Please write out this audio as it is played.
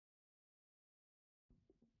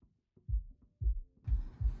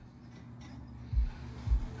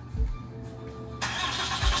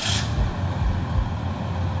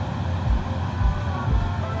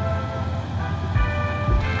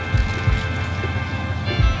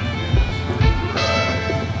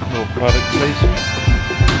Product placement.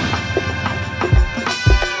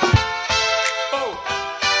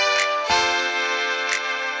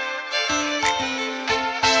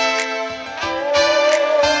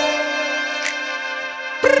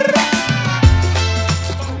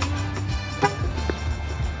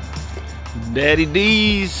 Daddy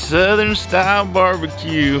D's Southern Style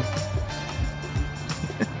Barbecue.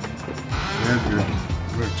 Yeah, dude. You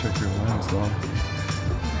better check your lens, dog.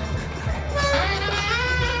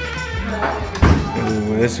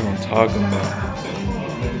 Ooh, this is what I'm talking about.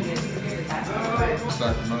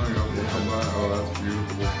 Sacramento, oh, that's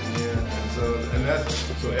beautiful. Yeah,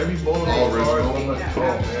 so every boat on the car is on the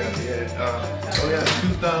so we had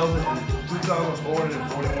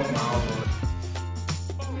 2,441 miles on it.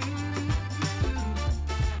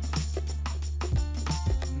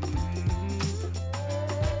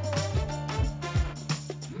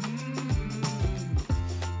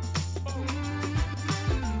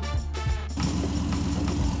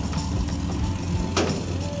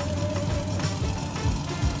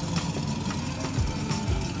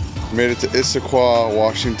 Made it to Issaquah,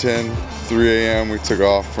 Washington, 3 a.m. We took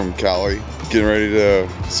off from Cali. Getting ready to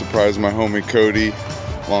surprise my homie Cody,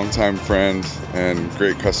 longtime friend and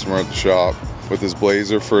great customer at the shop, with his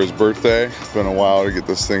Blazer for his birthday. It's been a while to get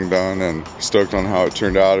this thing done and stoked on how it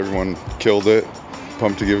turned out. Everyone killed it.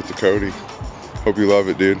 Pumped to give it to Cody. Hope you love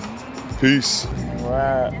it, dude. Peace. All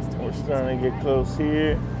right, we're starting to get close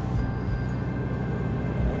here. You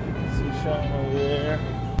can see Sean over there.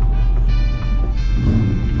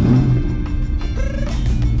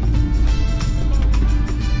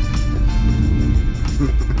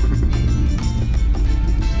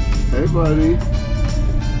 Hey, buddy.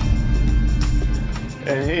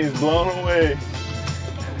 And he's blown away.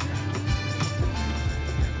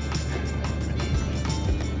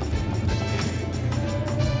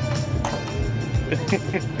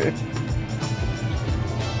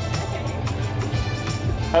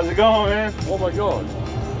 How's it going, man? Oh my God.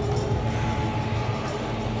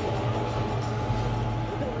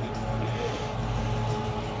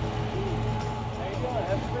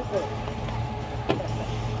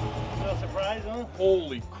 No surprise, huh?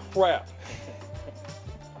 Holy crap.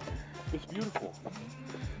 It's beautiful.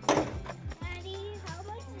 Daddy, how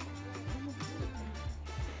much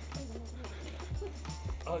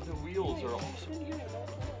The wheels are awesome.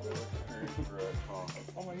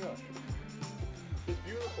 Oh my gosh. It's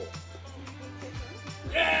beautiful.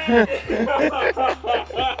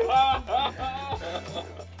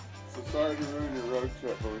 So sorry to ruin your road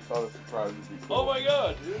trip, but we thought a surprise would be cool. Oh my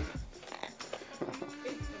God, dude.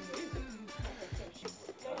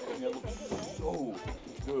 And it looks so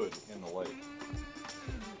good in the lake.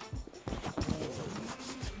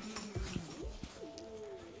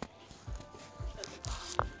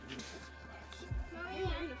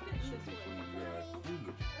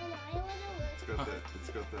 It's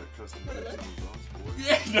got that customization exhaust, boy.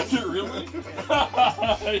 Yeah, does it really?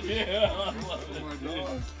 Yeah, I love it.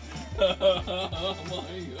 Oh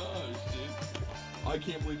my gosh, dude. I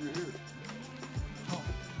can't believe you're here.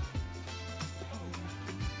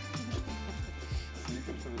 So you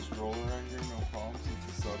can put a stroller right here, no problem, since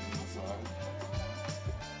the sun's on the side.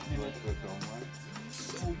 You like the dome lights?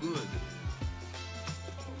 So good.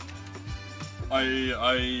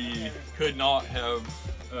 I could not have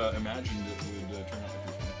imagined it would turn out like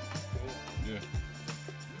this one. Yeah.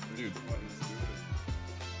 Dude. Let's do it.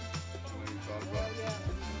 I know you thought about it.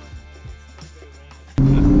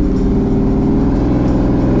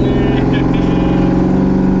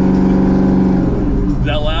 Is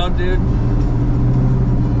that loud, dude?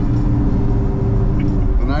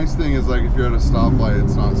 The nice thing is, like, if you're at a stoplight,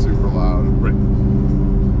 it's not super loud. Right.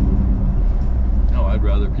 No, I'd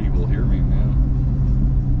rather people hear me, man.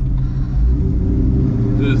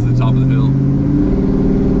 This is the top of the hill.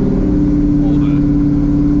 All the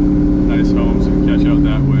nice homes, if you catch out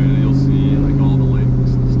that way, you'll see like all the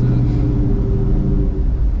lakes and stuff.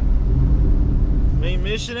 Main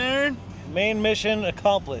mission, Aaron? Main mission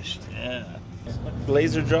accomplished. Yeah.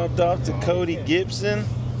 Blazer dropped off to Cody Gibson.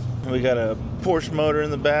 We got a Porsche motor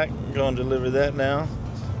in the back. Going to deliver that now.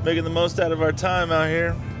 Making the most out of our time out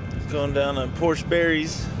here. Going down to Porsche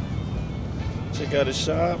Berries. Check out his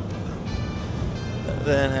shop.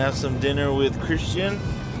 Then have some dinner with Christian.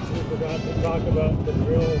 We forgot to talk about the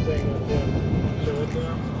drill thing with him. So what's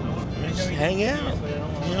up? Just hang out. You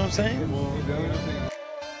know what I'm saying?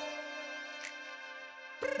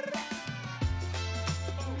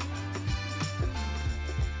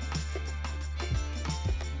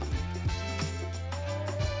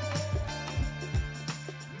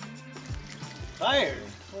 Tired.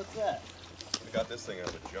 What's that? I got this thing out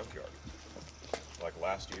of a junkyard. like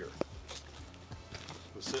last year.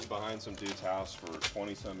 Was sitting behind some dude's house for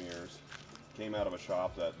 20 some years. Came out of a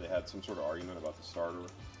shop that they had some sort of argument about the starter,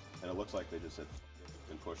 and it looks like they just had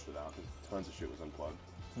and pushed it out because tons of shit was unplugged.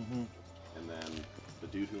 Mm-hmm. And then the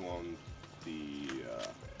dude who owned the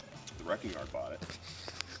wrecking yard bought it.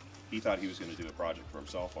 He thought he was going to do a project for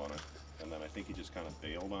himself on it, and then I think he just kind of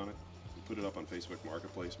bailed on it. He put it up on Facebook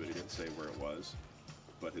Marketplace, but he didn't say where it was.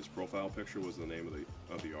 But his profile picture was the name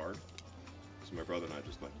of the yard. So my brother and I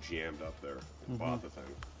just like jammed up there and bought the thing.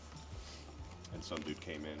 And some dude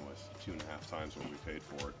came in with 2.5 times what we paid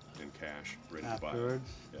for it in cash, ready to buy it. Afterwards?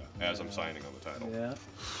 Yeah, as I'm signing on the title. Yeah.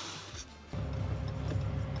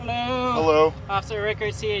 Hello. Hello. Officer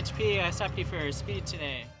Rickard, CHP. I stopped you for speed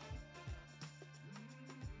today.